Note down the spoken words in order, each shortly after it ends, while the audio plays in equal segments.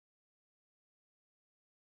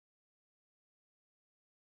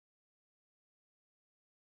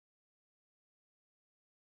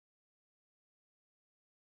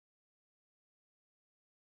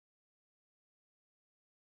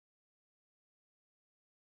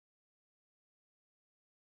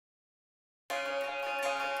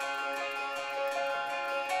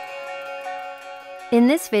In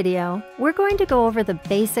this video, we're going to go over the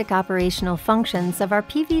basic operational functions of our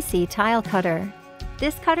PVC tile cutter.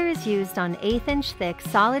 This cutter is used on 1/8" thick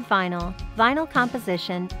solid vinyl, vinyl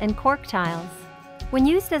composition, and cork tiles. When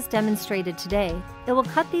used as demonstrated today, it will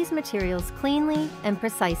cut these materials cleanly and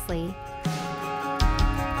precisely.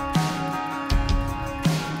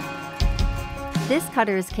 This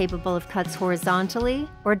cutter is capable of cuts horizontally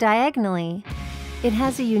or diagonally. It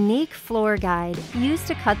has a unique floor guide used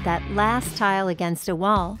to cut that last tile against a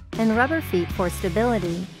wall and rubber feet for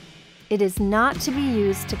stability. It is not to be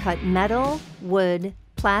used to cut metal, wood,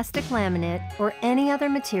 plastic laminate, or any other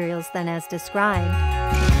materials than as described.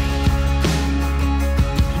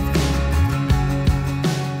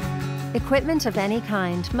 Equipment of any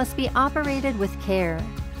kind must be operated with care.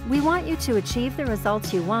 We want you to achieve the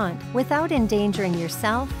results you want without endangering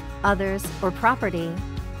yourself, others, or property.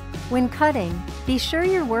 When cutting, be sure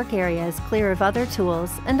your work area is clear of other tools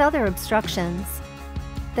and other obstructions.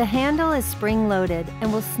 The handle is spring-loaded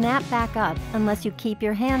and will snap back up unless you keep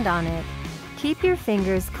your hand on it. Keep your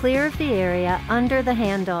fingers clear of the area under the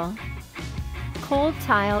handle. Cold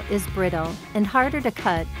tile is brittle and harder to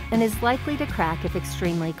cut and is likely to crack if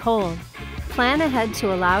extremely cold. Plan ahead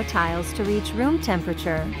to allow tiles to reach room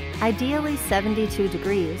temperature, ideally 72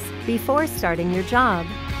 degrees, before starting your job.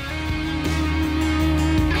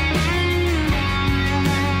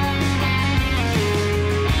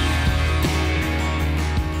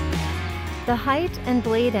 The height and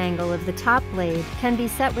blade angle of the top blade can be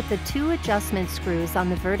set with the 2 adjustment screws on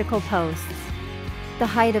the vertical posts. The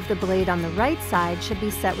height of the blade on the right side should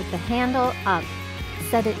be set with the handle up.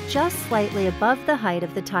 Set it just slightly above the height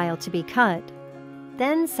of the tile to be cut.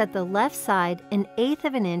 Then set the left side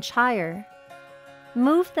 1/8 inch higher.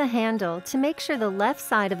 Move the handle to make sure the left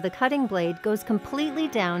side of the cutting blade goes completely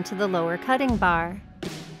down to the lower cutting bar.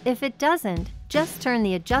 If it doesn't, just turn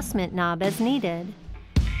the adjustment knob as needed.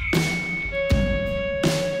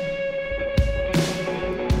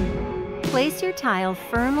 Place your tile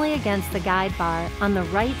firmly against the guide bar on the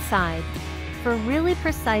right side. For really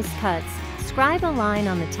precise cuts, scribe a line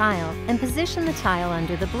on the tile and position the tile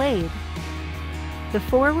under the blade. The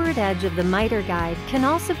forward edge of the miter guide can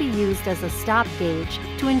also be used as a stop gauge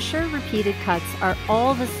to ensure repeated cuts are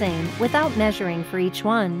all the same without measuring for each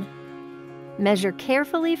one. Measure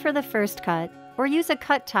carefully for the first cut or use a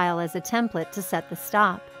cut tile as a template to set the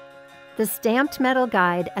stop. The stamped metal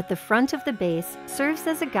guide at the front of the base serves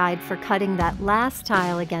as a guide for cutting that last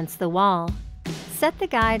tile against the wall. Set the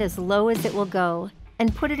guide as low as it will go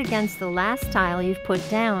and put it against the last tile you've put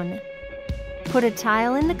down. Put a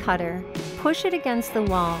tile in the cutter, push it against the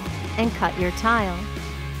wall, and cut your tile.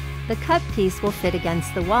 The cut piece will fit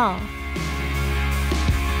against the wall.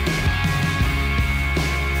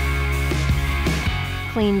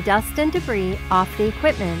 Clean dust and debris off the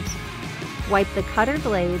equipment. Wipe the cutter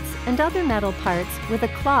blades and other metal parts with a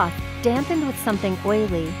cloth dampened with something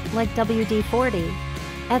oily, like WD-40.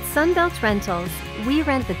 At Sunbelt Rentals, we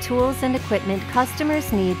rent the tools and equipment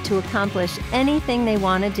customers need to accomplish anything they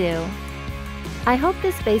want to do. I hope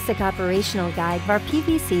this basic operational guide of our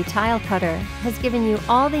PVC tile cutter has given you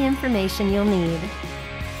all the information you'll need.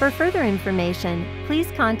 For further information,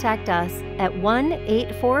 please contact us at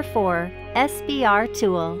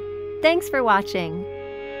 1-844-SBR-TOOL. Thanks for watching.